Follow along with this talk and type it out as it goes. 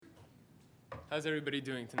How's everybody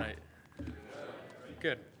doing tonight?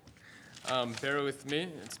 Good. Bear with me.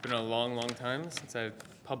 It's been a long time since I've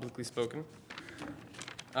publicly spoken.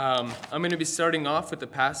 I'm going to be starting off with a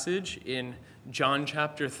passage in John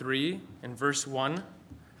chapter 3 and verse 1.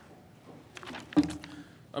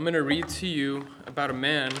 I'm going to read to you about a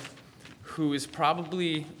man who is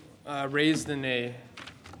probably raised in a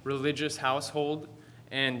religious household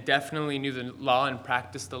and definitely knew the law and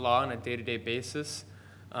practiced the law on a day-to-day basis.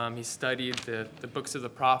 He studied the books of the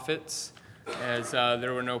prophets, as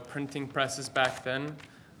there were no printing presses back then.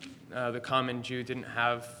 The common Jew didn't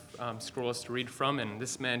have scrolls to read from, and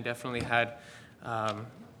this man definitely had a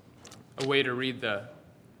way to read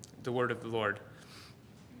the word of the Lord.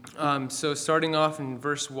 So starting off in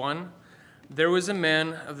verse 1, there was a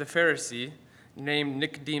man of the Pharisee named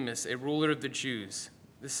Nicodemus, a ruler of the Jews.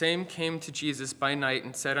 The same came to Jesus by night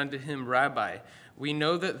and said unto him, Rabbi, we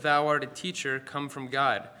know that thou art a teacher come from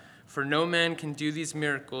God, for no man can do these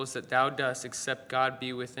miracles that thou dost except God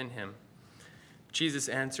be within him. Jesus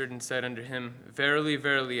answered and said unto him, Verily,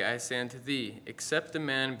 verily, I say unto thee, except a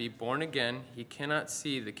man be born again, he cannot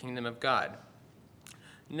see the kingdom of God.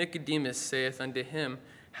 Nicodemus saith unto him,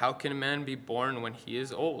 How can a man be born when he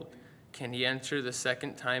is old? Can he enter the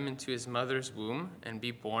second time into his mother's womb and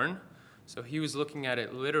be born? So he was looking at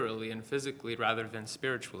it literally and physically rather than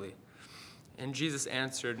spiritually. And Jesus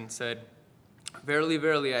answered and said, Verily,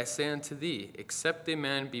 verily, I say unto thee, except a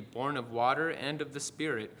man be born of water and of the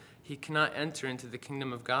Spirit, he cannot enter into the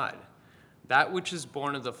kingdom of God. That which is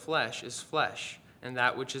born of the flesh is flesh, and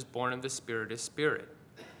that which is born of the Spirit is spirit.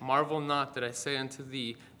 Marvel not that I say unto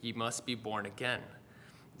thee, ye must be born again.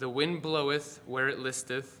 The wind bloweth where it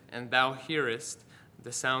listeth, and thou hearest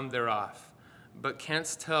the sound thereof, but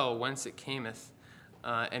canst tell whence it cometh,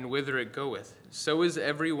 and whither it goeth. So is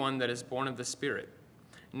every one that is born of the Spirit.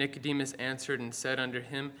 Nicodemus answered and said unto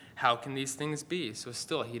him, How can these things be? So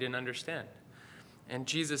still he didn't understand. And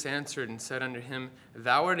Jesus answered and said unto him,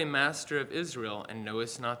 Thou art a master of Israel, and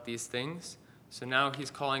knowest not these things? So now he's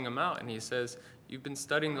calling him out, and he says, You've been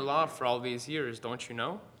studying the law for all these years, don't you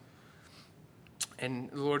know? And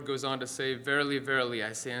the Lord goes on to say, Verily, verily,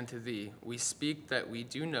 I say unto thee, we speak that we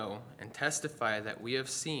do know, and testify that we have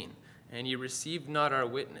seen, and ye receive not our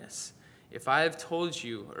witness. If I have told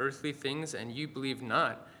you earthly things, and you believe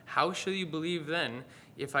not, how shall you believe then,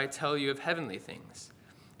 if I tell you of heavenly things?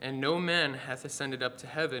 And no man hath ascended up to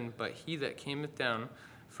heaven, but he that cameth down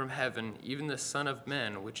from heaven, even the Son of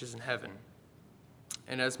Man, which is in heaven.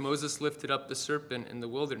 And as Moses lifted up the serpent in the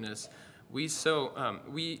wilderness,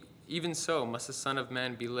 even so must the Son of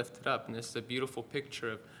Man be lifted up. And this is a beautiful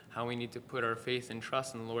picture of how we need to put our faith and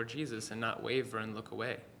trust in the Lord Jesus and not waver and look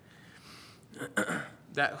away.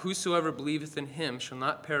 That whosoever believeth in him shall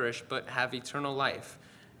not perish, but have eternal life.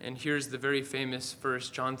 And here's the very famous verse,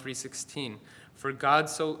 John 3:16. For God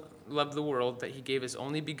so loved the world that he gave his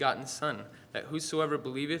only begotten Son, that whosoever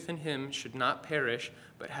believeth in him should not perish,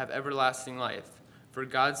 but have everlasting life. For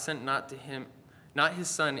God sent not his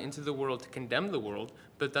Son into the world to condemn the world,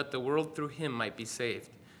 but that the world through him might be saved.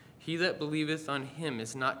 He that believeth on him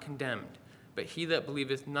is not condemned, but he that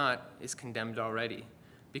believeth not is condemned already,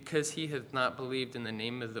 because he hath not believed in the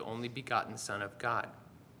name of the only begotten Son of God.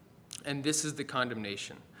 And this is the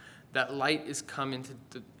condemnation, that light has come into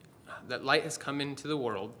the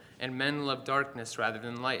world, and men love darkness rather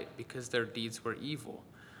than light, because their deeds were evil.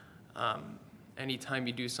 Anytime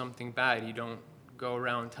you do something bad, you don't go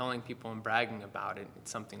around telling people and bragging about it.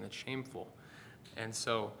 It's something that's shameful. And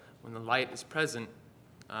so when the light is present,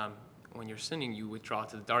 when you're sinning, you withdraw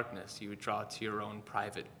to the darkness. You withdraw to your own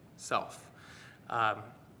private self.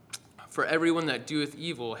 For everyone that doeth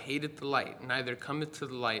evil hateth the light, neither cometh to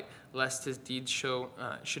the light, lest his deeds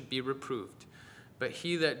should be reproved. But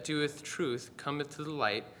he that doeth truth cometh to the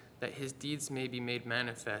light, that his deeds may be made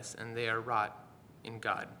manifest, and they are wrought in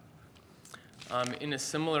God. In a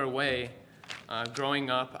similar way, growing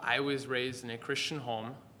up, I was raised in a Christian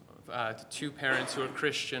home to two parents who are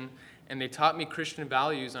Christian, and they taught me Christian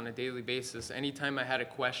values on a daily basis. Anytime I had a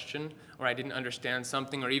question or I didn't understand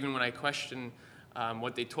something, or even when I questioned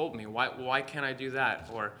what they told me, why can't I do that?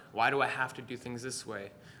 Or why do I have to do things this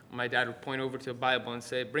way? My dad would point over to a Bible and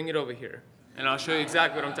say, bring it over here, and I'll show you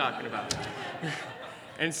exactly what I'm talking about.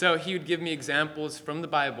 And so he would give me examples from the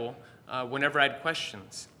Bible whenever I had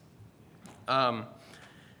questions.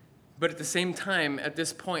 But at the same time, at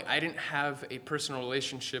this point, I didn't have a personal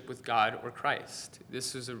relationship with God or Christ.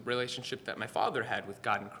 This was a relationship that my father had with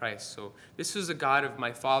God and Christ. So this was a God of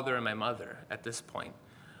my father and my mother at this point.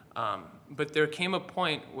 But there came a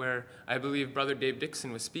point where I believe Brother Dave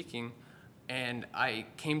Dixon was speaking, and I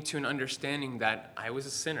came to an understanding that I was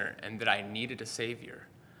a sinner and that I needed a Savior.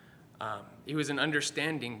 It was an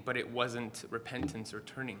understanding, but it wasn't repentance or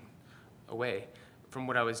turning away from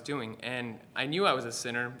what I was doing. And I knew I was a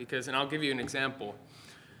sinner because, and I'll give you an example.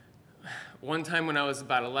 One time when I was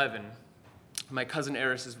about 11, my cousin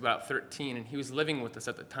Eris is about 13, and he was living with us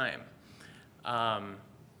at the time.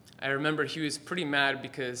 I remember he was pretty mad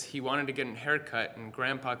because he wanted to get a haircut, and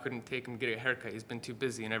Grandpa couldn't take him to get a haircut. He's been too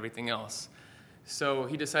busy and everything else. So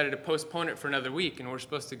he decided to postpone it for another week, and we're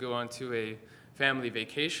supposed to go on to a family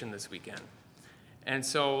vacation this weekend. And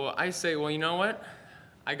so I say, well, you know what?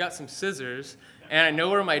 I got some scissors, and I know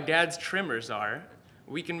where my dad's trimmers are.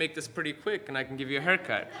 We can make this pretty quick, and I can give you a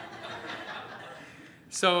haircut.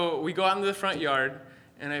 So we go out into the front yard,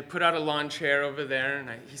 and I put out a lawn chair over there, and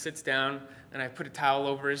he sits down, and I put a towel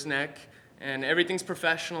over his neck, and everything's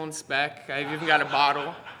professional and spec. I've even got a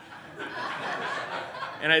bottle.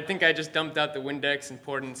 And I think I just dumped out the Windex and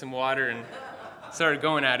poured in some water and started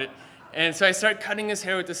going at it. And so I start cutting his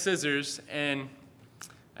hair with the scissors, and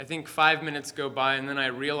I think 5 minutes go by, and then I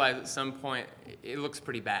realize at some point, it looks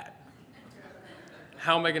pretty bad.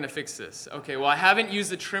 How am I going to fix this? Okay, well, I haven't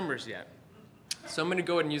used the trimmers yet. So I'm going to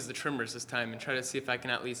go ahead and use the trimmers this time and try to see if I can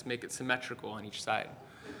at least make it symmetrical on each side.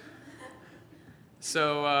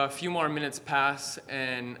 So a few more minutes pass,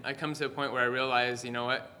 and I come to a point where I realize, you know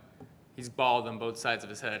what? He's bald on both sides of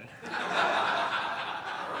his head.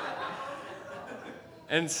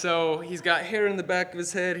 And so he's got hair in the back of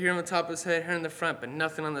his head, hair on the top of his head, hair in the front, but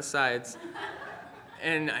nothing on the sides.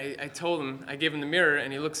 And I told him, I gave him the mirror,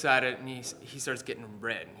 and he looks at it, and he starts getting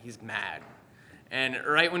red, and he's mad. And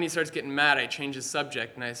right when he starts getting mad, I change the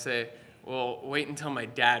subject, and I say, well, wait until my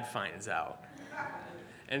dad finds out.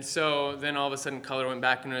 And so then all of a sudden color went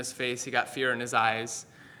back into his face. He got fear in his eyes.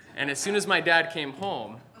 And as soon as my dad came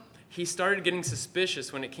home, he started getting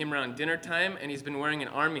suspicious when it came around dinner time, and he's been wearing an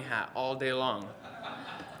army hat all day long.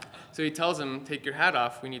 So he tells him, take your hat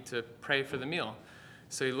off. We need to pray for the meal.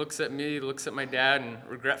 So he looks at me, looks at my dad, and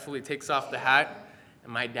regretfully takes off the hat.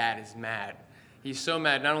 And my dad is mad. He's so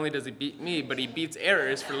mad, not only does he beat me, but he beats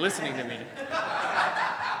Eris for listening to me.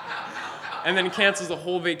 And then cancels the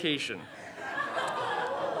whole vacation.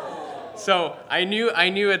 So I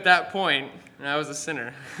knew at that point I was a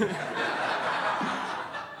sinner.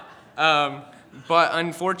 But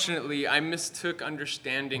unfortunately, I mistook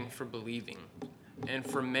understanding for believing. And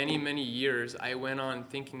for many, many years, I went on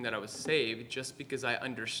thinking that I was saved just because I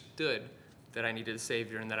understood that I needed a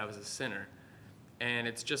Savior and that I was a sinner. And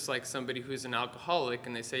it's just like somebody who's an alcoholic,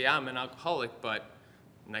 and they say, yeah, I'm an alcoholic, but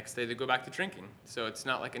next day they go back to drinking. So it's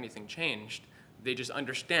not like anything changed. They just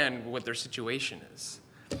understand what their situation is.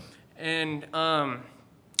 And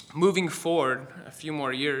moving forward a few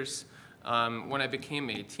more years, when I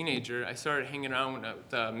became a teenager, I started hanging around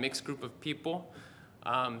with a mixed group of people.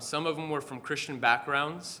 Some of them were from Christian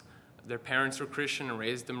backgrounds. Their parents were Christian and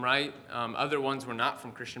raised them right. Other ones were not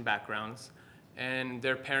from Christian backgrounds. And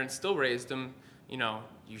their parents still raised them, you know,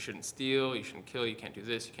 you shouldn't steal, you shouldn't kill, you can't do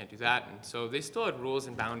this, you can't do that. And so they still had rules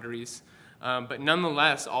and boundaries. But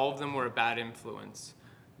nonetheless, all of them were a bad influence.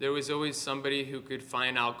 There was always somebody who could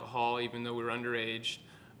find alcohol even though we were underage.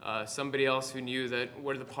 Somebody else who knew that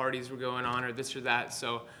where the parties were going on or this or that.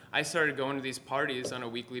 So I started going to these parties on a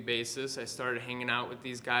weekly basis. I started hanging out with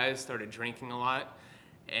these guys, started drinking a lot.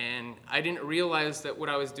 And I didn't realize that what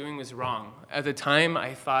I was doing was wrong. At the time,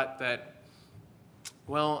 I thought that,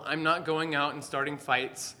 well, I'm not going out and starting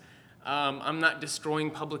fights. I'm not destroying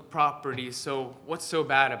public property, so what's so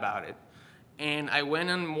bad about it? And I went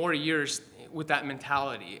on more years with that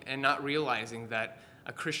mentality and not realizing that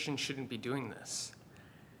a Christian shouldn't be doing this.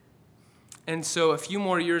 And so a few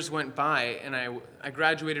more years went by, and I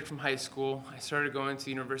graduated from high school. I started going to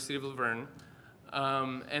the University of Laverne.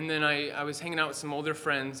 And then I was hanging out with some older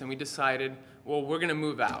friends, and we decided, well, we're going to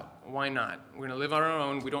move out. Why not? We're going to live on our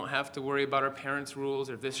own. We don't have to worry about our parents' rules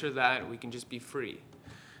or this or that. We can just be free.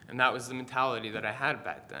 And that was the mentality that I had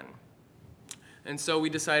back then. And so we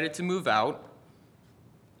decided to move out.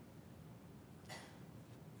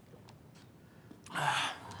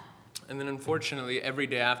 And then unfortunately, every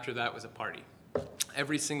day after that was a party.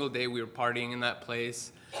 Every single day we were partying in that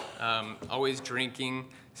place, always drinking,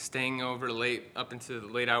 staying over late, up into the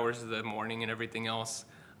late hours of the morning and everything else.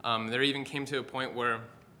 There even came to a point where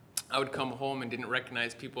I would come home and didn't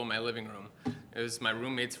recognize people in my living room. It was my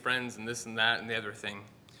roommates' friends and this and that and the other thing.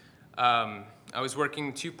 I was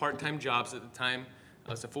working 2 part-time jobs at the time.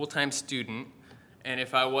 I was a full-time student. And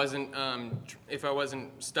if I wasn't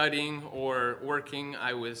studying or working,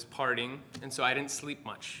 I was partying, and so I didn't sleep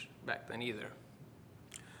much back then either.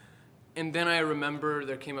 And then I remember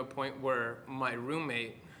there came a point where my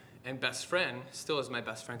roommate and best friend, still is my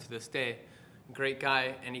best friend to this day, great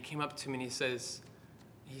guy, and he came up to me and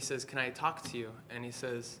he says, "Can I talk to you?" And he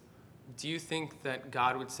says, "Do you think that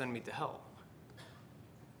God would send me to hell?"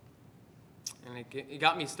 And it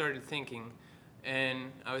got me started thinking,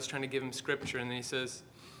 and I was trying to give him scripture, and then he says,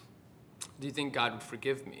 "Do you think God would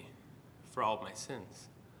forgive me for all of my sins?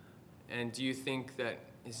 And do you think that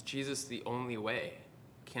is Jesus the only way?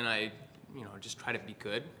 Can I, just try to be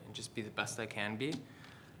good and just be the best I can be?"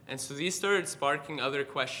 And so these started sparking other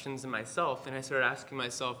questions in myself, and I started asking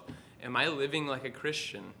myself, am I living like a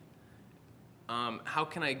Christian? How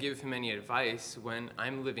can I give him any advice when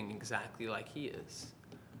I'm living exactly like he is?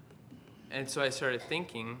 And so I started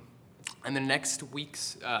thinking, and the next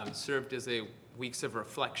weeks served as weeks of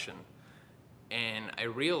reflection. And I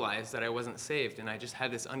realized that I wasn't saved, and I just had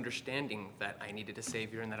this understanding that I needed a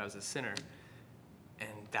Savior and that I was a sinner.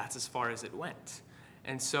 And that's as far as it went.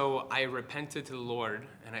 And so I repented to the Lord,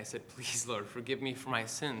 and I said, "Please, Lord, forgive me for my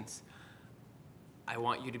sins. I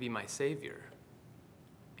want you to be my Savior."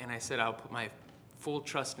 And I said, "I'll put my full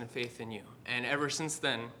trust and faith in you." And ever since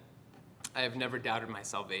then, I have never doubted my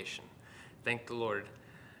salvation. Thank the Lord.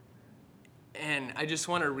 And I just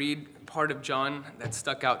want to read part of John that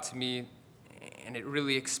stuck out to me, and it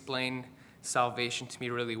really explained salvation to me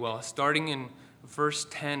really well. Starting in verse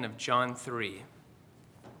 10 of John 3.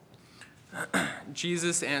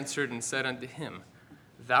 Jesus answered and said unto him,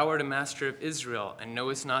 "Thou art a master of Israel, and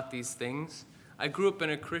knowest not these things?" I grew up in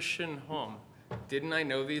a Christian home. Didn't I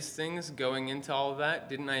know these things going into all of that?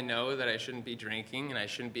 Didn't I know that I shouldn't be drinking and I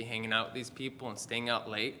shouldn't be hanging out with these people and staying out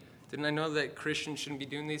late? Didn't I know that Christians shouldn't be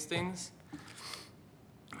doing these things?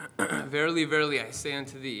 "Verily, verily, I say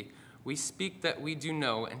unto thee, we speak that we do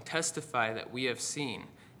know, and testify that we have seen,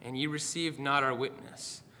 and ye receive not our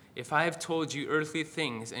witness. If I have told you earthly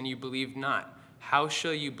things, and you believe not, how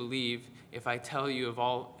shall you believe if I tell you of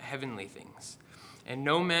all heavenly things? And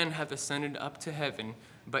no man hath ascended up to heaven,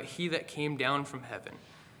 but he that came down from heaven,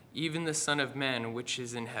 even the Son of Man which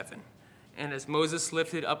is in heaven. And as Moses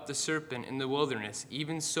lifted up the serpent in the wilderness,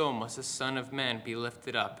 even so must the Son of Man be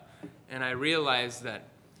lifted up." And I realized that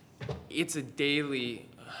it's a daily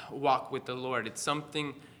walk with the Lord. It's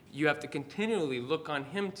something you have to continually look on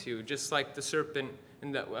him to, just like the serpent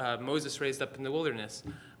that Moses raised up in the wilderness.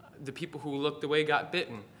 The people who looked away got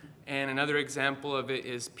bitten. And another example of it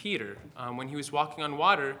is Peter. When he was walking on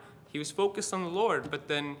water, he was focused on the Lord, but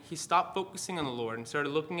then he stopped focusing on the Lord and started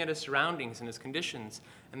looking at his surroundings and his conditions,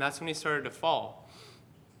 and that's when he started to fall.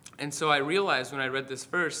 And so I realized when I read this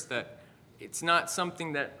verse that it's not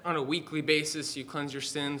something that on a weekly basis you cleanse your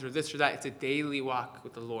sins or this or that. It's a daily walk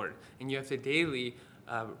with the Lord, and you have to daily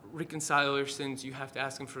reconcile your sins. You have to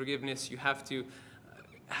ask him forgiveness. You have to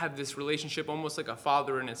have this relationship almost like a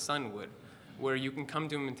father and his son would, where you can come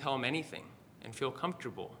to him and tell him anything and feel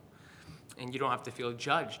comfortable, and you don't have to feel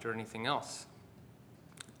judged or anything else.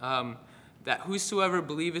 That whosoever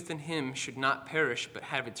believeth in him should not perish, but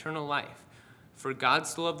have eternal life. For God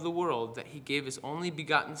so loved the world that he gave his only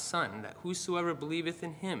begotten Son, that whosoever believeth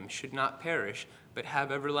in him should not perish, but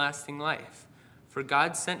have everlasting life. For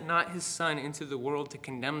God sent not his Son into the world to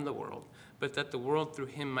condemn the world, but that the world through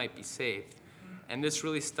him might be saved. And this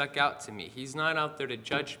really stuck out to me. He's not out there to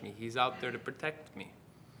judge me. He's out there to protect me.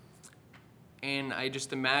 And I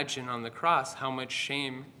just imagine on the cross how much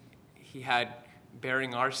shame he had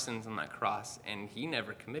bearing our sins on that cross, and he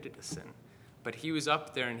never committed a sin. But he was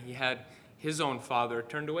up there, and he had his own father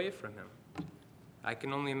turned away from him. I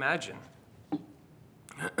can only imagine.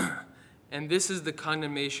 And this is the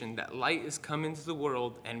condemnation, that light is come into the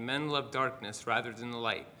world, and men love darkness rather than the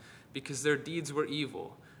light, because their deeds were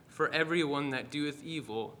evil. For everyone that doeth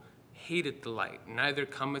evil hateth the light, neither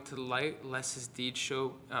cometh to the light, lest his deeds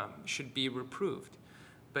should be reproved.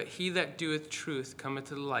 But he that doeth truth cometh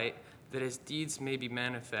to the light, that his deeds may be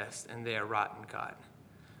manifest, and they are wrought in God.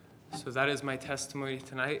 So that is my testimony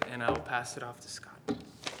tonight, and I will pass it off to Scott.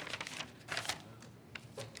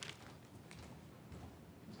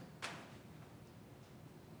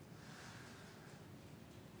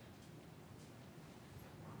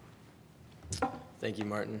 Thank you,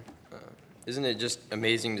 Martin. Isn't it just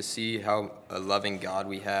amazing to see how a loving God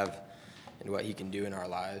we have and what he can do in our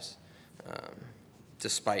lives,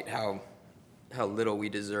 despite how little we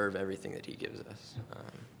deserve everything that he gives us.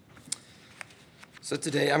 So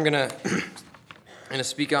today I'm gonna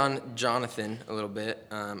speak on Jonathan a little bit.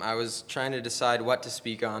 I was trying to decide what to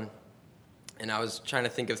speak on, and I was trying to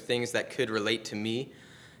think of things that could relate to me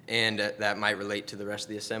and that might relate to the rest of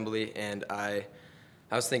the assembly. And I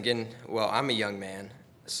was thinking, well, I'm a young man,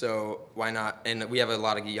 so why not? And we have a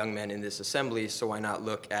lot of young men in this assembly, so why not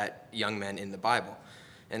look at young men in the Bible?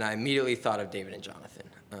 And I immediately thought of David and Jonathan.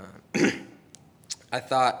 I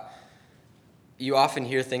thought, you often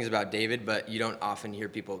hear things about David, but you don't often hear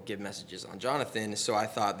people give messages on Jonathan, so I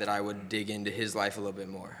thought that I would dig into his life a little bit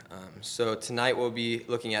more. So tonight we'll be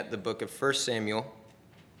looking at the book of 1 Samuel,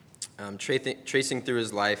 tracing through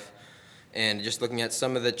his life, and just looking at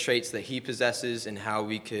some of the traits that he possesses and how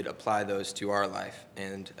we could apply those to our life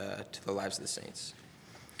and to the lives of the saints.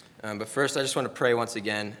 But first, I just want to pray once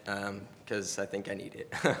again, because I think I need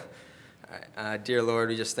it. All right. Dear Lord,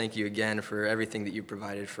 we just thank you again for everything that you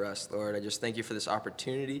provided for us, Lord. I just thank you for this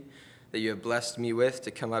opportunity that you have blessed me with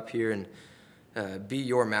to come up here and be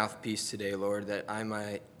your mouthpiece today, Lord, that I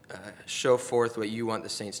might show forth what you want the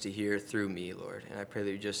saints to hear through me, Lord. And I pray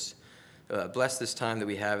that you just bless this time that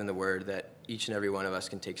we have in the Word, that each and every one of us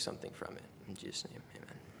can take something from it. In Jesus' name,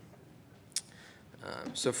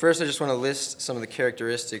 amen. So first, I just want to list some of the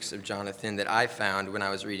characteristics of Jonathan that I found when I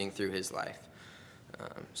was reading through his life.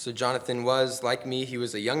 So Jonathan was, like me, he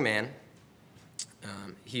was a young man.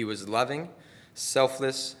 He was loving,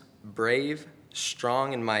 selfless, brave,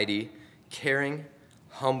 strong and mighty, caring,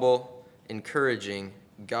 humble, encouraging,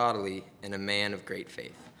 godly, and a man of great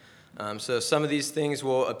faith. So some of these things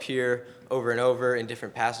will appear over and over in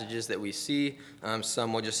different passages that we see.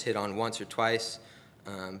 Some we'll just hit on once or twice.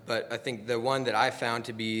 But I think the one that I found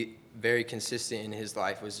to be very consistent in his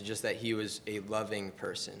life was just that he was a loving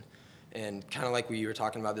person. And kind of like we were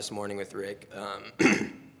talking about this morning with Rick,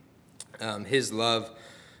 his love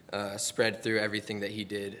spread through everything that he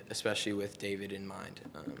did, especially with David in mind.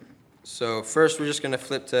 So first, we're just going to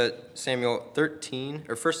flip to 1 Samuel 13.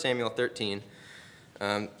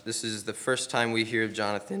 This is the first time we hear of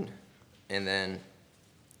Jonathan, and then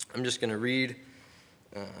I'm just going to read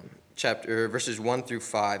verses 1 through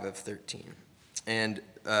 5 of 13. And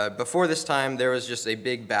before this time, there was just a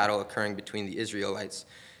big battle occurring between the Israelites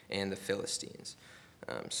and the Philistines.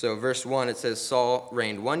 So verse 1, it says, Saul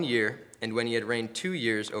reigned 1 year, and when he had reigned 2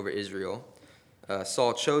 years over Israel,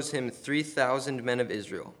 Saul chose him 3,000 men of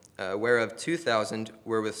Israel, whereof 2,000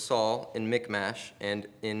 were with Saul in Michmash and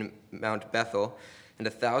in Mount Bethel, and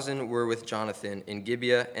 1,000 were with Jonathan in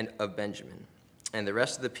Gibeah and of Benjamin. And the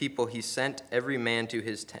rest of the people he sent every man to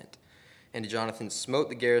his tent. And Jonathan smote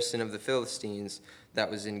the garrison of the Philistines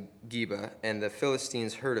that was in Geba, and the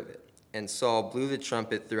Philistines heard of it. And Saul blew the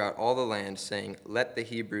trumpet throughout all the land, saying, Let the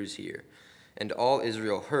Hebrews hear. And all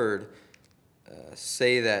Israel heard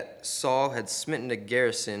say that Saul had smitten a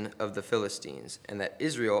garrison of the Philistines, and that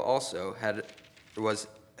Israel also had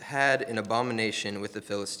an abomination with the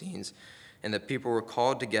Philistines, and the people were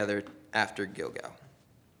called together after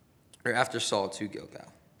Saul to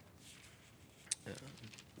Gilgal.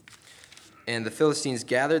 And the Philistines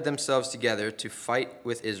gathered themselves together to fight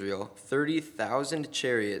with Israel, 30,000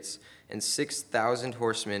 chariots and 6,000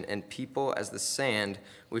 horsemen, and people as the sand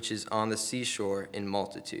which is on the seashore in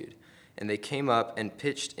multitude. And they came up and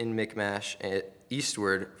pitched in Michmash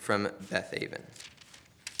eastward from Bethaven.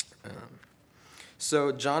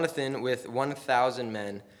 So Jonathan, with 1,000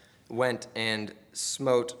 men, went and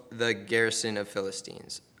smote the garrison of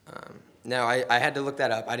Philistines. Now, I had to look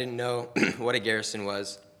that up. I didn't know what a garrison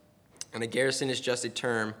was. And a garrison is just a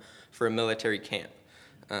term for a military camp.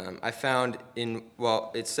 I found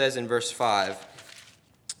it says in verse 5,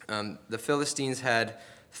 the Philistines had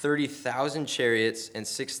 30,000 chariots and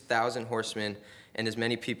 6,000 horsemen and as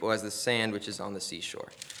many people as the sand which is on the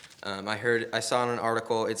seashore. I saw in an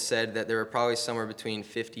article, it said that there were probably somewhere between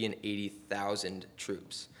 50 and 80,000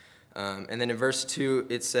 troops. And then in verse 2,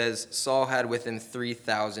 it says, Saul had with him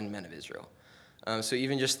 3,000 men of Israel. So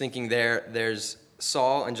even just thinking there's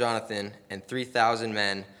Saul and Jonathan and 3,000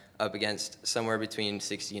 men up against somewhere between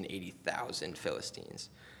 60 and 80,000 Philistines.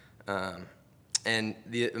 And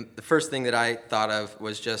the first thing that I thought of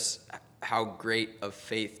was just how great of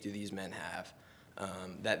faith do these men have.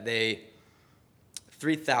 That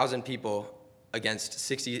 3,000 people against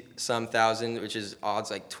 60-some thousand, which is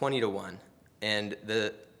odds like 20 to 1. And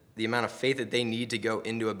the amount of faith that they need to go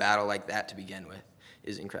into a battle like that to begin with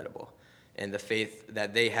is incredible. And the faith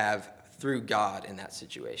that they have through God in that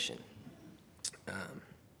situation.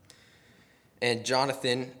 And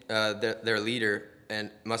Jonathan, their leader,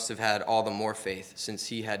 must have had all the more faith, since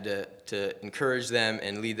he had to encourage them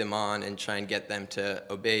and lead them on and try and get them to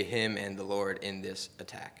obey him and the Lord in this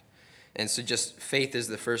attack. And so just faith is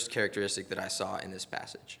the first characteristic that I saw in this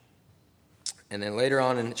passage. And then later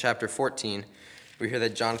on in chapter 14, we hear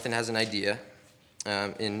that Jonathan has an idea.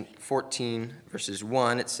 In 14 verses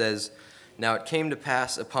 1, it says, Now it came to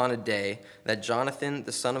pass upon a day that Jonathan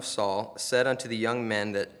the son of Saul said unto the young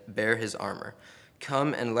men that bare his armor,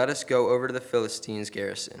 Come and let us go over to the Philistines'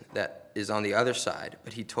 garrison that is on the other side.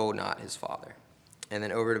 But he told not his father. And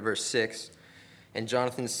then over to verse 6, And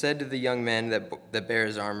Jonathan said to the young men that bare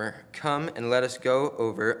his armor, Come and let us go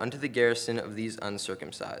over unto the garrison of these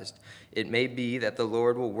uncircumcised. It may be that the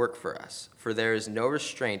Lord will work for us, for there is no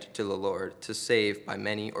restraint to the Lord to save by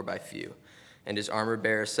many or by few. And his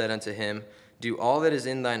armor-bearer said unto him, Do all that is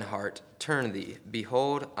in thine heart, turn thee.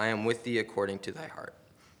 Behold, I am with thee according to thy heart.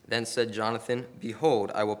 Then said Jonathan,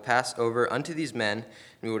 Behold, I will pass over unto these men, and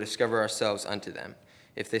we will discover ourselves unto them.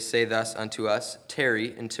 If they say thus unto us,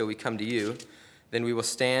 Tarry until we come to you, then we will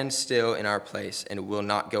stand still in our place, and will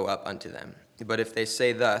not go up unto them. But if they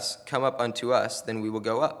say thus, Come up unto us, then we will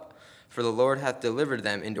go up. For the Lord hath delivered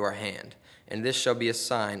them into our hand, and this shall be a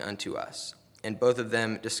sign unto us. And both of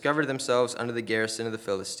them discovered themselves under the garrison of the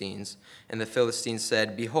Philistines. And the Philistines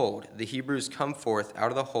said, Behold, the Hebrews come forth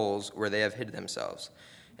out of the holes where they have hid themselves.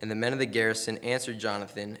 And the men of the garrison answered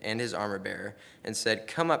Jonathan and his armor-bearer, and said,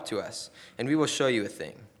 Come up to us, and we will show you a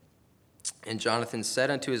thing. And Jonathan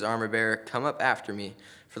said unto his armor-bearer, Come up after me,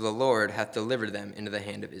 for the Lord hath delivered them into the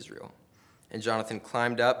hand of Israel. And Jonathan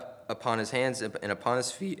climbed up upon his hands and upon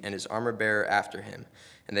his feet, and his armor-bearer after him.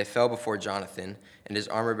 And they fell before Jonathan, and his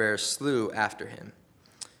armor-bearer slew after him.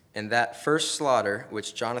 And that first slaughter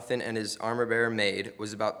which Jonathan and his armor-bearer made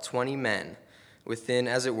was about 20 men, within,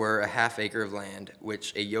 as it were, a half acre of land,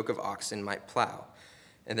 which a yoke of oxen might plow.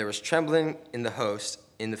 And there was trembling in the host,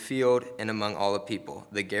 in the field, and among all the people.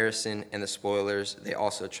 The garrison and the spoilers, they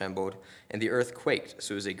also trembled, and the earth quaked.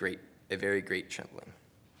 So it was a very great trembling.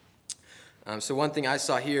 So one thing I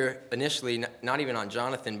saw here initially, not even on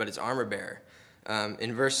Jonathan, but his armor-bearer.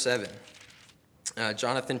 In verse 7,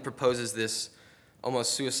 Jonathan proposes this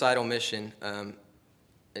almost suicidal mission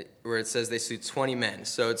where it says they slew 20 men.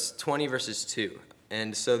 So it's 20 versus 2.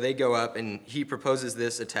 And so they go up, and he proposes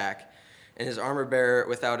this attack. And his armor-bearer,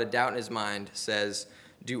 without a doubt in his mind, says,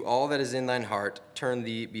 Do all that is in thine heart, turn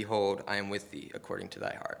thee, behold, I am with thee, according to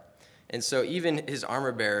thy heart. And so even his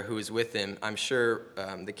armor-bearer who was with him, I'm sure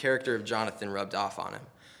the character of Jonathan rubbed off on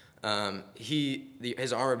him.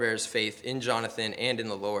 His armor-bearer's faith in Jonathan and in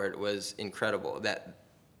the Lord was incredible. That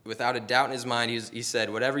without a doubt in his mind, he said,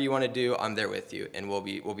 Whatever you want to do, I'm there with you, and we'll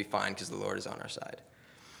be fine because the Lord is on our side.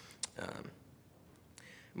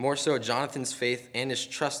 More so, Jonathan's faith and his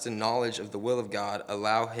trust and knowledge of the will of God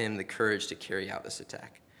allow him the courage to carry out this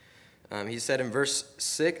attack. He said in verse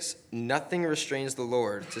 6, Nothing restrains the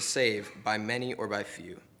Lord to save by many or by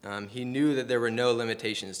few. He knew that there were no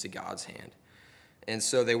limitations to God's hand. And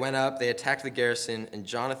so they went up, they attacked the garrison, and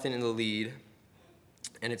Jonathan in the lead.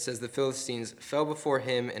 And it says the Philistines fell before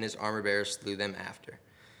him, and his armor-bearer slew them after.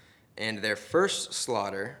 And their first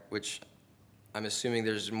slaughter, which I'm assuming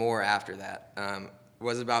there's more after that,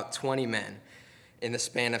 was about 20 men in the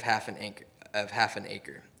span of half an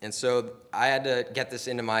acre. And so I had to get this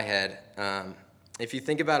into my head. If you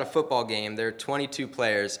think about a football game, there are 22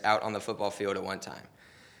 players out on the football field at one time.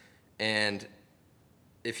 And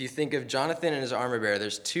if you think of Jonathan and his armor-bearer,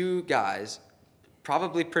 there's two guys,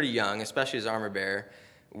 probably pretty young, especially his armor-bearer,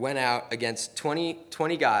 went out against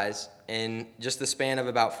 20 guys in just the span of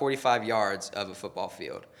about 45 yards of a football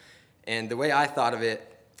field. And the way I thought of it,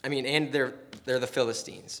 and they're the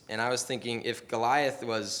Philistines. And I was thinking, if Goliath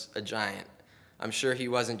was a giant, I'm sure he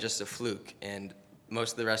wasn't just a fluke, and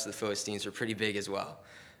most of the rest of the Philistines are pretty big as well.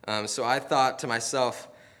 So I thought to myself,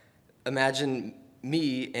 imagine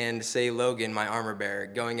me and, say, Logan, my armor-bearer,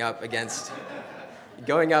 going up against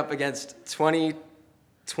 20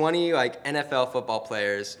 like NFL football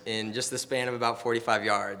players in just the span of about 45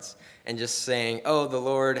 yards, and just saying, oh, the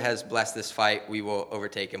Lord has blessed this fight, we will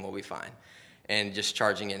overtake him, we'll be fine. And just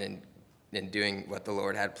charging in and doing what the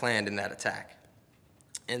Lord had planned in that attack.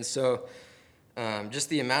 And so just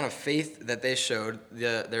the amount of faith that they showed,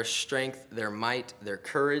 their strength, their might, their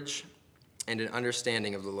courage, and an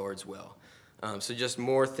understanding of the Lord's will. So just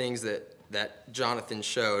more things that Jonathan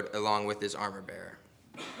showed along with his armor-bearer.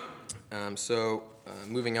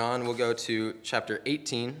 Moving on, we'll go to chapter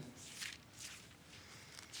 18.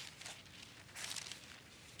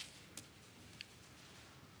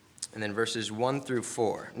 And then verses 1 through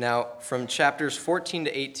 4. Now, from chapters 14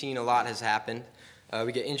 to 18, a lot has happened.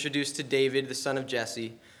 We get introduced to David, the son of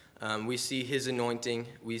Jesse. We see his anointing.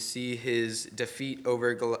 We see his defeat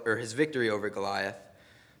his victory over Goliath.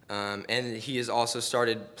 And he has also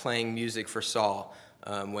started playing music for Saul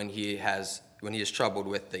when he is troubled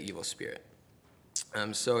with the evil spirit.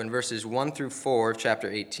 So in verses 1 through 4 of chapter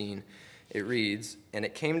 18, it reads, And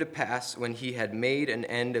it came to pass, when he had made an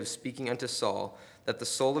end of speaking unto Saul, that the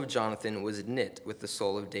soul of Jonathan was knit with the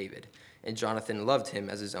soul of David, and Jonathan loved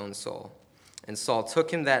him as his own soul. And Saul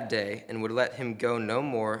took him that day, and would let him go no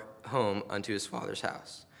more home unto his father's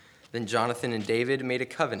house. Then Jonathan and David made a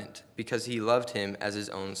covenant, because he loved him as his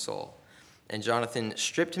own soul. And Jonathan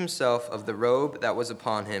stripped himself of the robe that was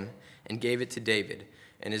upon him and gave it to David,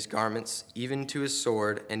 and his garments, even to his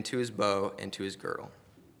sword, and to his bow, and to his girdle.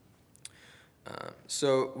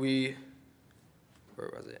 Where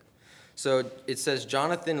was it? So it says,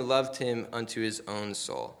 Jonathan loved him unto his own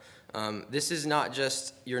soul. This is not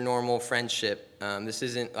just your normal friendship. This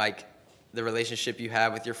isn't like the relationship you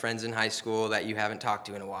have with your friends in high school that you haven't talked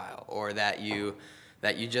to in a while, or that you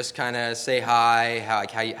just kind of say hi,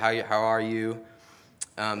 how are you?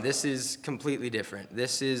 This is completely different.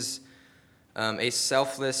 This is a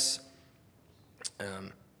selfless,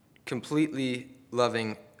 completely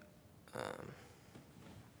loving.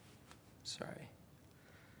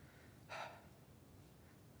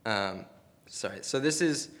 So this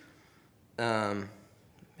is,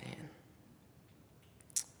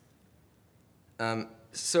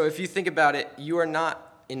 so if you think about it, you are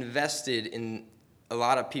not invested in a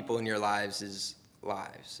lot of people in your lives'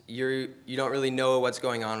 lives. You don't really know what's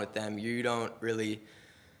going on with them. You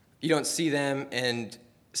don't see them and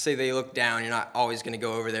say they look down. You're not always going to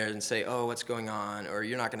go over there and say, oh, what's going on? Or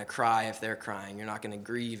you're not going to cry if they're crying. You're not going to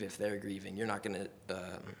grieve if they're grieving. You're not going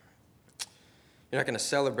to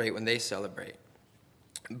celebrate when they celebrate.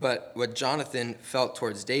 But what Jonathan felt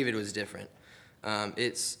towards David was different.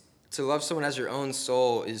 It's to love someone as your own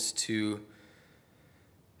soul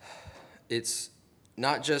it's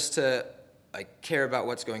not just to care about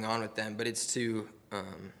what's going on with them, but it's to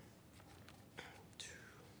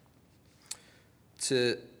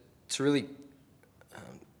really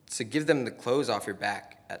to give them the clothes off your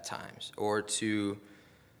back at times, or to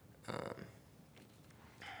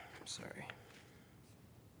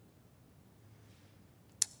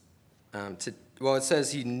it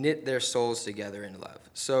says he knit their souls together in love.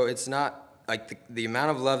 So it's not like the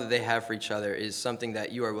amount of love that they have for each other is something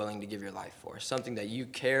that you are willing to give your life for, something that you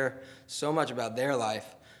care so much about their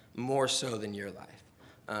life, more so than your life.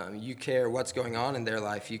 You care what's going on in their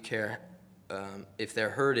life. You care if they're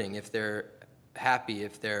hurting, if they're happy,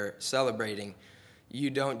 if they're celebrating. You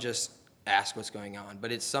don't just ask what's going on,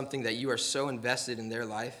 but it's something that you are so invested in their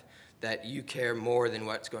life that you care more than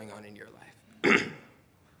what's going on in your life.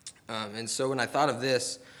 And so when I thought of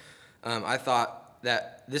this, I thought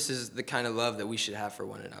that this is the kind of love that we should have for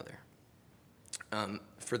one another,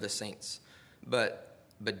 for the saints. But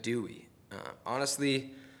do we?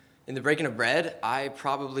 Honestly, in the breaking of bread, I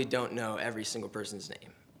probably don't know every single person's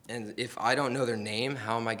name. And if I don't know their name,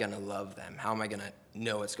 how am I going to love them? How am I going to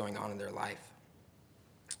know what's going on in their life?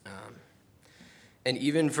 And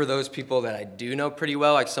even for those people that I do know pretty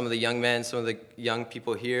well, like some of the young men, some of the young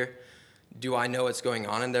people here, do I know what's going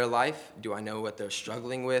on in their life? Do I know what they're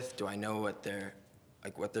struggling with? Do I know what they're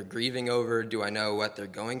grieving over? Do I know what they're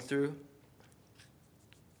going through?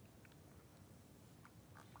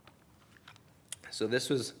 So this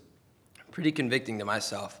was pretty convicting to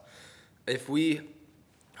myself. If we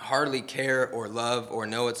hardly care or love or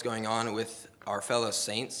know what's going on with our fellow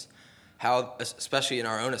saints, how, especially in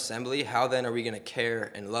our own assembly, how then are we going to care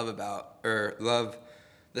and love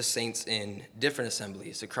the saints in different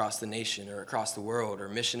assemblies across the nation or across the world or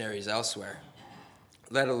missionaries elsewhere,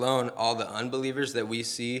 let alone all the unbelievers that we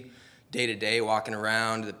see day to day walking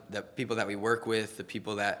around, the people that we work with, the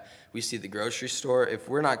people that we see at the grocery store. If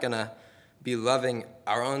we're not going to be loving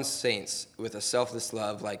our own saints with a selfless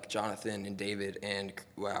love like Jonathan and David and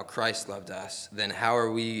how Christ loved us, then how are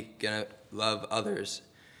we going to love others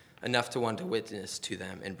enough to want to witness to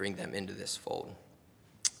them and bring them into this fold?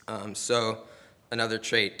 Another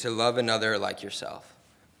trait, to love another like yourself.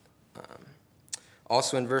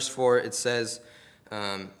 Also in verse 4, it says,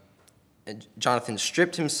 Jonathan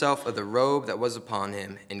stripped himself of the robe that was upon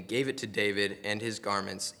him and gave it to David and his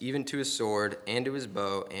garments, even to his sword and to his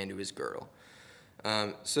bow and to his girdle.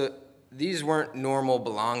 So these weren't normal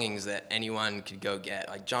belongings that anyone could go get.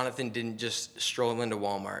 Like Jonathan didn't just stroll into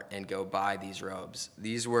Walmart and go buy these robes.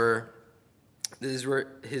 These were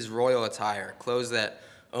his royal attire, clothes that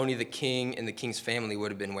only the king and the king's family would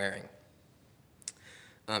have been wearing.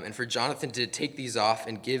 And for Jonathan to take these off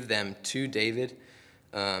and give them to David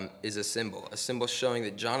is a symbol showing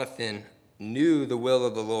that Jonathan knew the will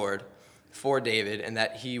of the Lord for David and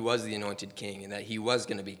that he was the anointed king and that he was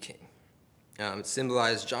going to be king. It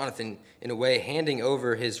symbolized Jonathan, in a way, handing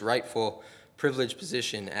over his rightful privileged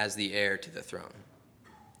position as the heir to the throne.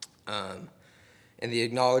 And the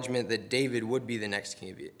acknowledgement that David would be the next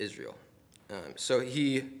king of Israel. So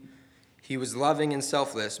he was loving and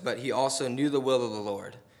selfless, but he also knew the will of the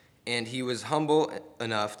Lord, and he was humble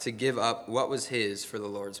enough to give up what was his for the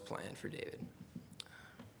Lord's plan for David.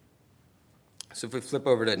 So if we flip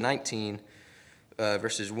over to 19,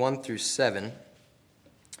 verses 1 through 7,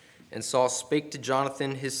 And Saul spake to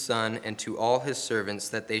Jonathan his son and to all his servants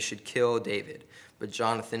that they should kill David. But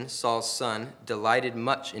Jonathan, Saul's son, delighted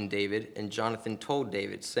much in David, and Jonathan told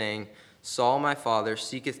David, saying, Saul my father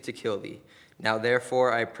seeketh to kill thee. Now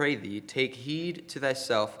therefore I pray thee, take heed to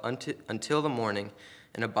thyself until the morning,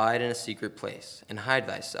 and abide in a secret place, and hide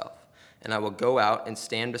thyself. And I will go out and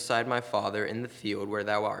stand beside my father in the field where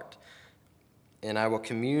thou art. And I will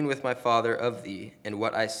commune with my father of thee, and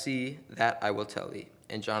what I see, that I will tell thee.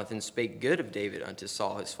 And Jonathan spake good of David unto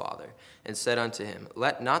Saul his father, and said unto him,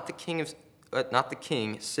 Let not the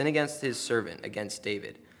king sin against his servant, against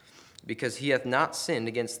David, because he hath not sinned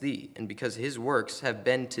against thee, and because his works have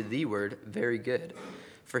been to thee ward very good.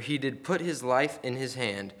 For he did put his life in his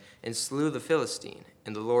hand, and slew the Philistine,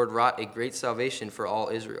 and the Lord wrought a great salvation for all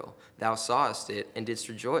Israel. Thou sawest it, and didst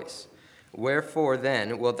rejoice. Wherefore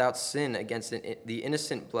then wilt thou sin against the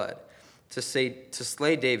innocent blood, to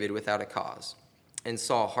slay David without a cause? And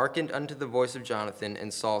Saul hearkened unto the voice of Jonathan,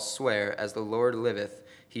 and Saul sware, As the Lord liveth,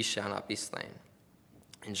 he shall not be slain.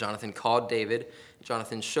 And Jonathan called David.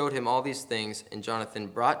 Jonathan showed him all these things, and Jonathan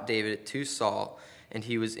brought David to Saul, and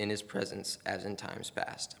he was in his presence as in times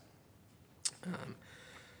past.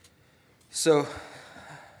 So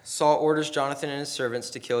Saul orders Jonathan and his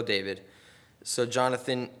servants to kill David. So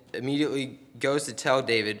Jonathan immediately goes to tell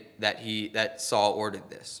David that Saul ordered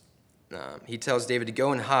this. He tells David to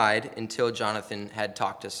go and hide until Jonathan had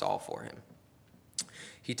talked to Saul for him.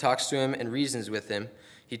 He talks to him and reasons with him.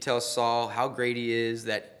 He tells Saul how great he is,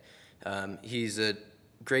 that he's a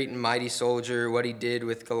great and mighty soldier, what he did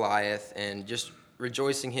with Goliath, and just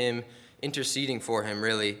rejoicing him, interceding for him,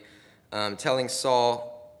 really, telling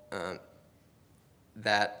Saul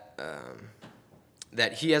that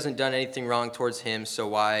he hasn't done anything wrong towards him, so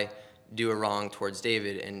why do a wrong towards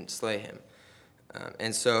David and slay him?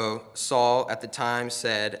 And so Saul at the time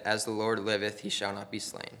said, As the Lord liveth, he shall not be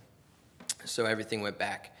slain. So everything went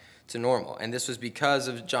back to normal. And this was because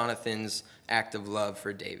of Jonathan's act of love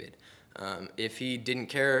for David. If he didn't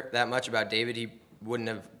care that much about David, he wouldn't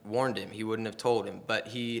have warned him. He wouldn't have told him. But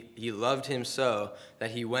he loved him so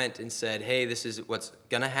that he went and said, hey, this is what's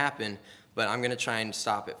going to happen, but I'm going to try and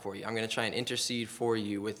stop it for you. I'm going to try and intercede for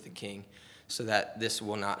you with the king so that this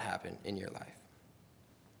will not happen in your life.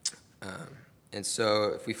 And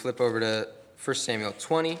so if we flip over to 1 Samuel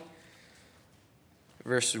 20,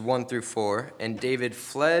 verses 1 through 4, and David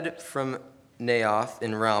fled from Naioth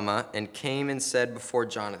in Ramah and came and said before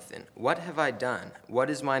Jonathan, What have I done? What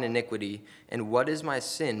is mine iniquity? And what is my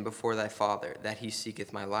sin before thy father, that he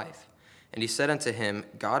seeketh my life? And he said unto him,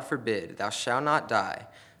 God forbid, thou shalt not die.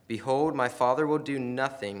 Behold, my father will do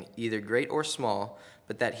nothing, either great or small,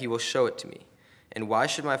 but that he will show it to me. And why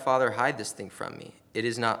should my father hide this thing from me? It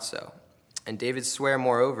is not so. And David sware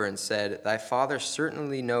moreover and said, Thy father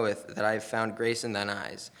certainly knoweth that I have found grace in thine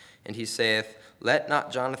eyes. And he saith, Let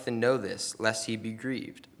not Jonathan know this, lest he be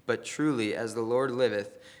grieved. But truly, as the Lord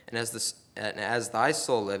liveth, and as thy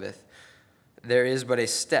soul liveth, there is but a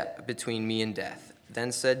step between me and death.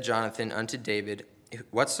 Then said Jonathan unto David,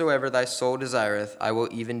 Whatsoever thy soul desireth, I will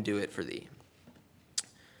even do it for thee.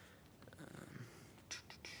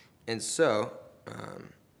 And so,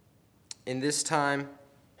 in this time,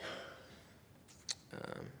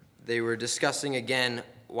 they were discussing again,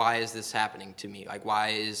 why is this happening to me? Like, why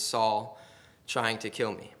is Saul trying to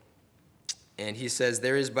kill me? And he says,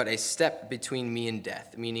 there is but a step between me and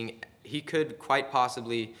death, meaning he could quite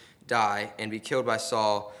possibly die and be killed by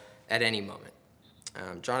Saul at any moment.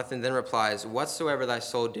 Jonathan then replies, Whatsoever thy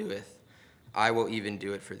soul doeth, I will even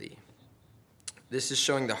do it for thee. This is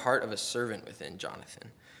showing the heart of a servant within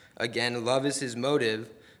Jonathan. Again, love is his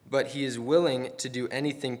motive, but he is willing to do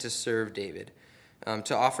anything to serve David,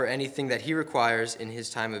 to offer anything that he requires in his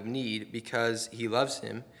time of need because he loves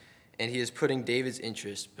him, and he is putting David's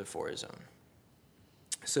interest before his own.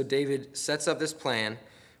 So David sets up this plan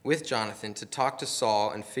with Jonathan to talk to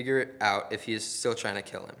Saul and figure out if he is still trying to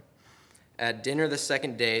kill him. At dinner the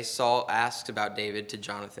second day, Saul asks about David to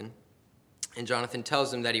Jonathan, and Jonathan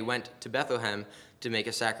tells him that he went to Bethlehem to make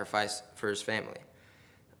a sacrifice for his family.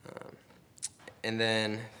 And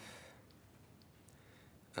then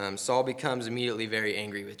Saul becomes immediately very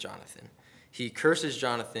angry with Jonathan. He curses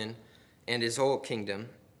Jonathan and his whole kingdom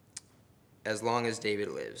as long as David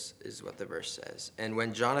lives, is what the verse says. And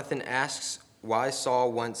when Jonathan asks why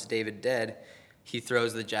Saul wants David dead, he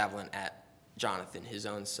throws the javelin at Jonathan, his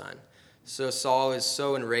own son. So Saul is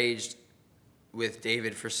so enraged with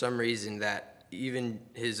David for some reason that even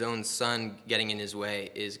his own son getting in his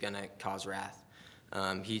way is going to cause wrath.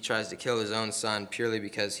 He tries to kill his own son purely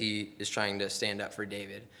because he is trying to stand up for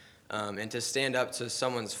David. And to stand up to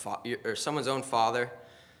someone's own father,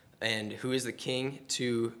 and who is the king,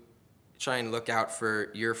 to try and look out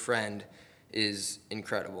for your friend is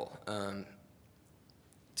incredible.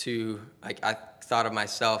 I thought of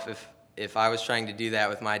myself if I was trying to do that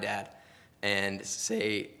with my dad and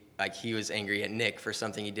say like he was angry at Nick for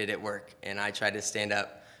something he did at work, and I tried to stand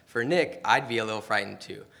up for Nick, I'd be a little frightened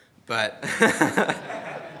too. But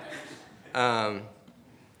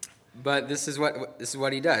but this is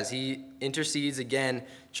what he does. He intercedes again,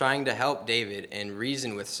 trying to help David and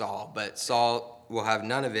reason with Saul, but Saul will have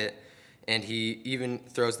none of it, and he even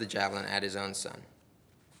throws the javelin at his own son.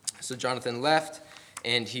 So Jonathan left,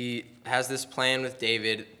 and he has this plan with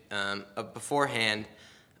David beforehand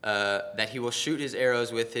that he will shoot his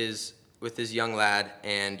arrows with his young lad,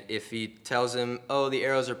 and if he tells him, "Oh, the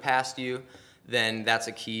arrows are past you," then that's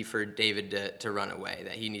a key for David to run away,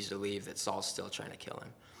 that he needs to leave, that Saul's still trying to kill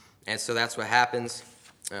him. And so that's what happens.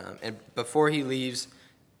 And before he leaves,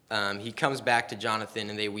 he comes back to Jonathan,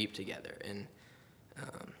 and they weep together. And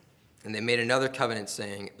they made another covenant,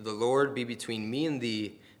 saying, "The Lord be between me and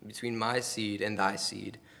thee, between my seed and thy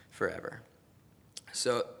seed forever."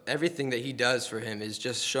 So everything that he does for him is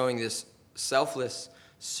just showing this selfless,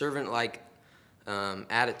 servant-like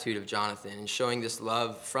attitude of Jonathan, and showing this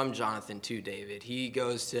love from Jonathan to David. He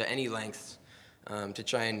goes to any lengths to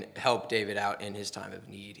try and help David out in his time of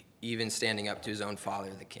need, even standing up to his own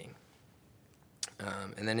father, the king.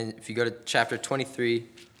 And then if you go to chapter 23,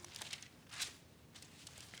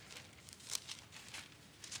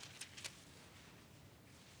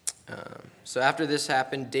 so after this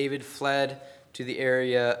happened, David fled to the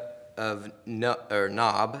area of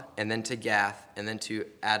Nob, and then to Gath, and then to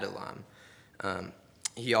Adullam.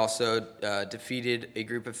 He also defeated a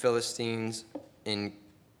group of Philistines in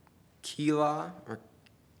Keilah,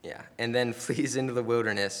 and then flees into the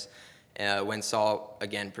wilderness when Saul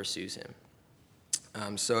again pursues him.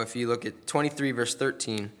 So if you look at 23, verse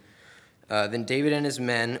 13, then David and his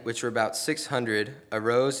men, which were about 600,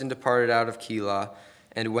 arose and departed out of Keilah,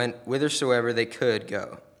 and went whithersoever they could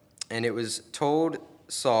go. And it was told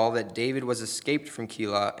Saul that David was escaped from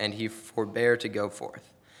Keilah, and he forbare to go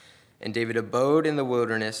forth. And David abode in the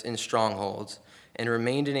wilderness in strongholds, and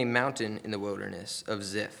remained in a mountain in the wilderness of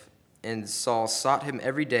Ziph. And Saul sought him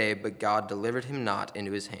every day, but God delivered him not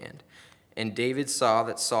into his hand. And David saw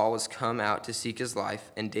that Saul was come out to seek his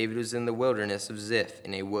life, and David was in the wilderness of Ziph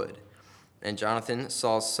in a wood. And Jonathan,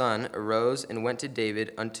 Saul's son, arose and went to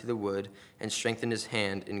David unto the wood, and strengthened his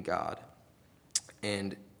hand in God.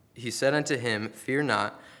 And he said unto him, "Fear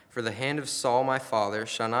not, for the hand of Saul my father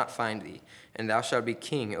shall not find thee, and thou shalt be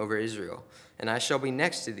king over Israel. And I shall be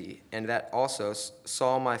next to thee, and that also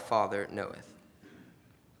Saul my father knoweth."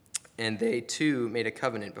 And they two made a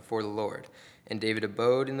covenant before the Lord. And David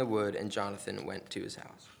abode in the wood, and Jonathan went to his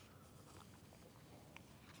house.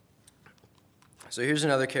 So here's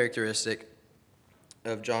another characteristic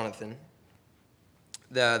of Jonathan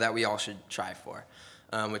that we all should try for,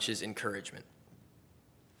 which is encouragement.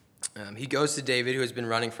 He goes to David, who has been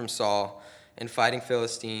running from Saul and fighting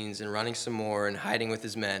Philistines and running some more and hiding with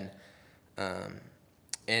his men.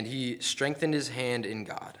 And he strengthened his hand in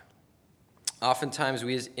God. Oftentimes,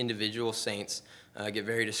 we as individual saints get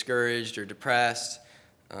very discouraged or depressed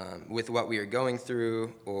with what we are going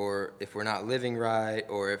through, or if we're not living right,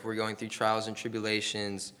 or if we're going through trials and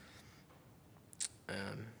tribulations.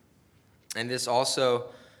 And this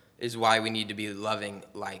also is why we need to be loving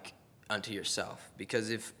like unto yourself. Because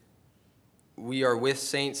if we are with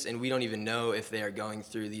saints and we don't even know if they are going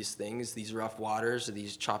through these things, these rough waters, or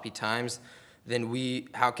these choppy times, then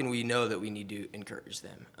how can we know that we need to encourage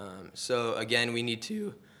them? So again, we need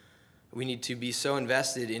to be so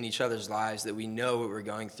invested in each other's lives that we know what we're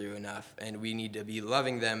going through enough, and we need to be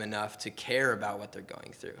loving them enough to care about what they're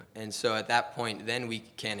going through. And so at that point, then we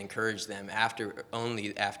can encourage them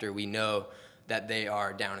only after we know that they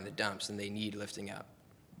are down in the dumps and they need lifting up.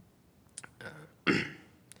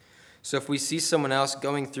 So if we see someone else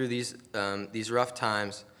going through these rough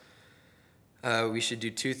times, we should do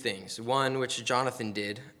two things. One, which Jonathan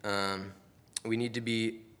did, we need to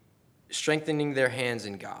be strengthening their hands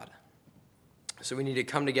in God. So we need to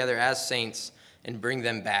come together as saints and bring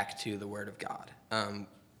them back to the Word of God.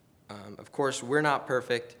 Of course, we're not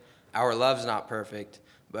perfect. Our love's not perfect.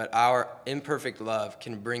 But our imperfect love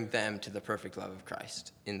can bring them to the perfect love of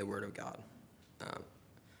Christ in the Word of God.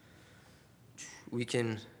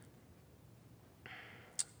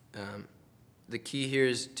 The key here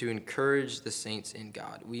is to encourage the saints in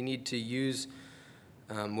God. We need to use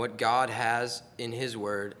what God has in His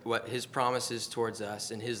Word, what His promises towards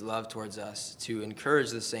us and His love towards us, to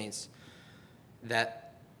encourage the saints that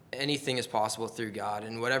anything is possible through God,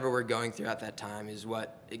 and whatever we're going through at that time is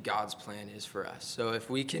what God's plan is for us. So if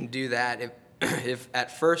we can do that, if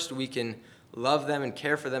at first we can love them and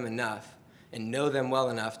care for them enough and know them well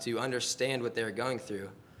enough to understand what they're going through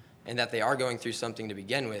and that they are going through something to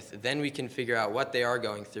begin with, then we can figure out what they are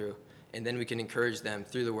going through, and then we can encourage them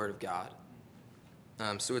through the Word of God.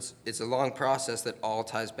 So it's a long process that all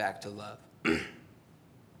ties back to love.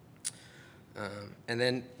 And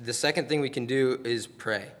then the second thing we can do is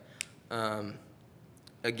pray.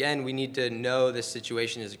 Again, we need to know this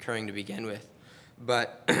situation is occurring to begin with.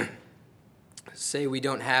 But say we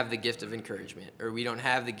don't have the gift of encouragement, or we don't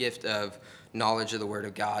have the gift of knowledge of the Word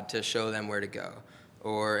of God to show them where to go,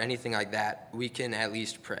 or anything like that, we can at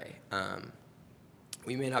least pray.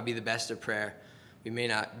 We may not be the best at prayer. We may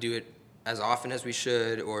not do it as often as we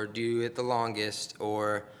should, or do it the longest,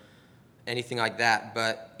 or anything like that.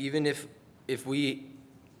 But even if we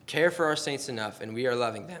care for our saints enough and we are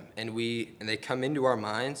loving them, and they come into our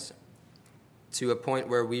minds to a point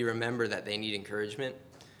where we remember that they need encouragement,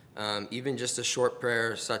 even just a short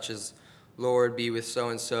prayer such as, Lord, be with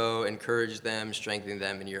so-and-so, encourage them, strengthen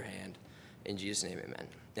them in your hand. In Jesus' name, amen.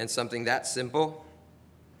 And something that simple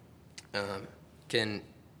can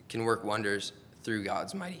work wonders through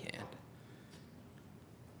God's mighty hand.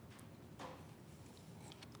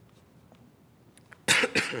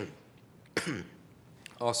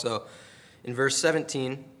 Also, in verse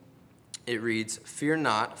 17, it reads, Fear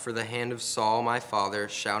not, for the hand of Saul my father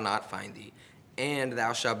shall not find thee, and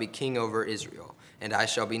thou shalt be king over Israel, and I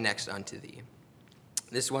shall be next unto thee.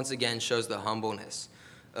 This once again shows the humbleness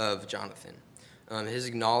of Jonathan. His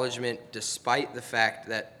acknowledgement, despite the fact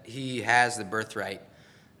that he has the birthright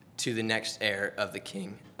to the next heir of the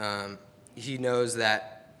king, he knows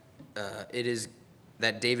that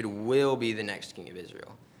that David will be the next king of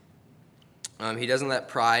Israel. He doesn't let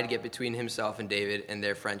pride get between himself and David and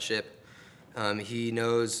their friendship. He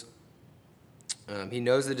knows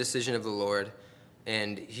the decision of the Lord,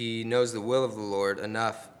 and he knows the will of the Lord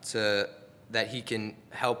enough that he can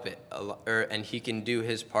help it, and he can do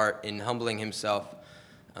his part in humbling himself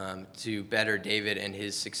to better David and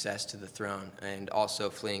his success to the throne, and also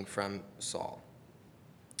fleeing from Saul.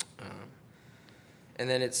 And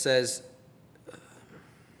then it says,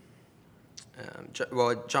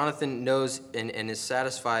 Jonathan knows and is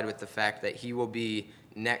satisfied with the fact that he will be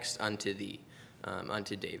next unto thee,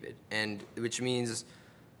 unto David, and which means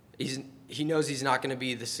he knows he's not going to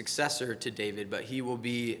be the successor to David, but he will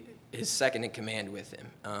be his second in command with him,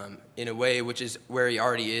 in a way which is where he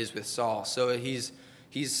already is with Saul. So he's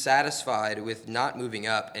satisfied with not moving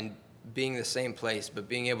up and being the same place, but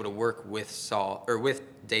being able to work with Saul or with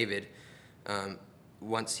David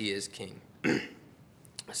once he is king.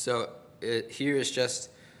 So here is just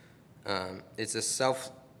it's a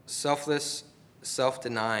selfless,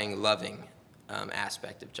 self-denying, loving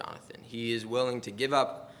aspect of Jonathan. He is willing to give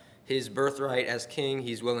up his birthright as king.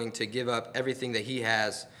 He's willing to give up everything that he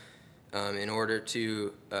has in order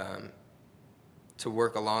to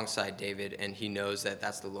work alongside David, and he knows that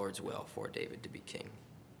that's the Lord's will for David to be king.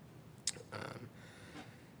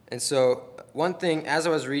 And so one thing, as I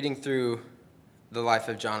was reading through the life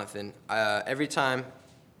of Jonathan, every time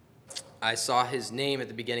I saw his name at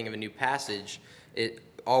the beginning of a new passage, it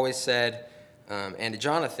always said, and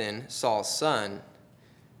Jonathan, Saul's son,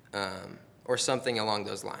 or something along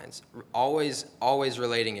those lines. Always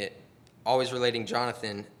relating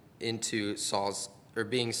Jonathan into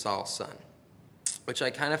being Saul's son, which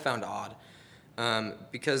I kind of found odd,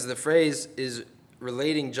 because the phrase is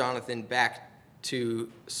relating Jonathan back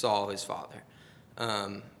to Saul, his father.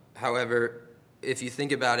 However, if you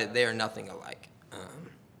think about it, they are nothing alike.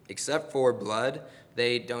 Except for blood,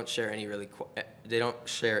 they don't share any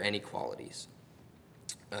qualities.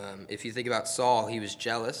 If you think about Saul, he was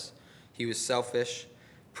jealous, he was selfish,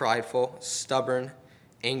 prideful, stubborn,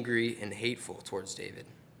 angry, and hateful towards David.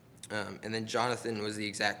 And then Jonathan was the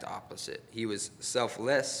exact opposite. He was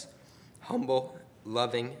selfless, humble,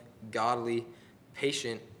 loving, godly,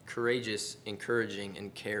 patient, courageous, encouraging,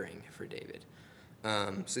 and caring for David.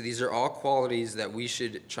 So these are all qualities that we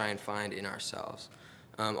should try and find in ourselves.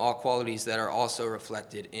 All qualities that are also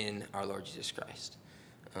reflected in our Lord Jesus Christ.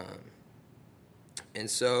 And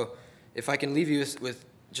so if I can leave you with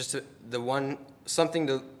just something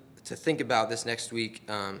to think about this next week,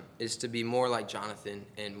 is to be more like Jonathan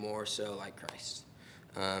and more so like Christ.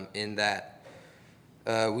 In that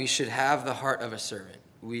we should have the heart of a servant.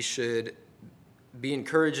 We should be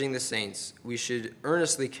encouraging the saints. We should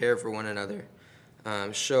earnestly care for one another,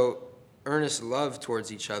 show earnest love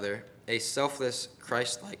towards each other, a selfless,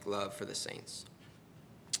 Christ-like love for the saints.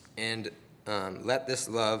 And let this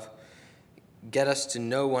love get us to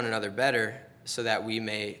know one another better so that we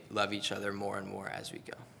may love each other more and more as we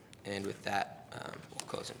go. And with that, we'll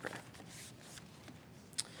close in prayer.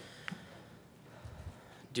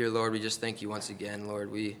 Dear Lord, we just thank you once again, Lord.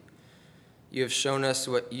 You have shown us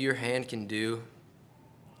what your hand can do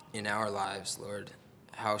in our lives, Lord,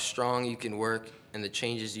 how strong you can work and the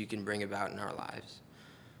changes you can bring about in our lives.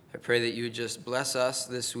 I pray that you would just bless us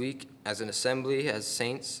this week as an assembly, as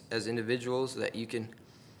saints, as individuals, that you can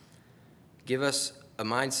give us a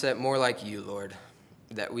mindset more like you, Lord,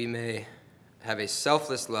 that we may have a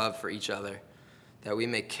selfless love for each other, that we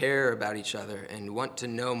may care about each other and want to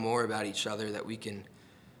know more about each other, that we can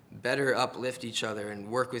better uplift each other and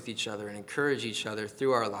work with each other and encourage each other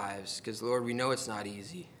through our lives. Because, Lord, we know it's not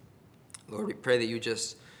easy. Lord, we pray that you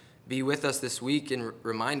just be with us this week and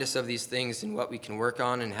remind us of these things and what we can work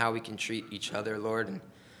on and how we can treat each other, Lord, and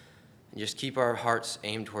just keep our hearts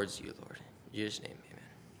aimed towards you, Lord. In Jesus' name.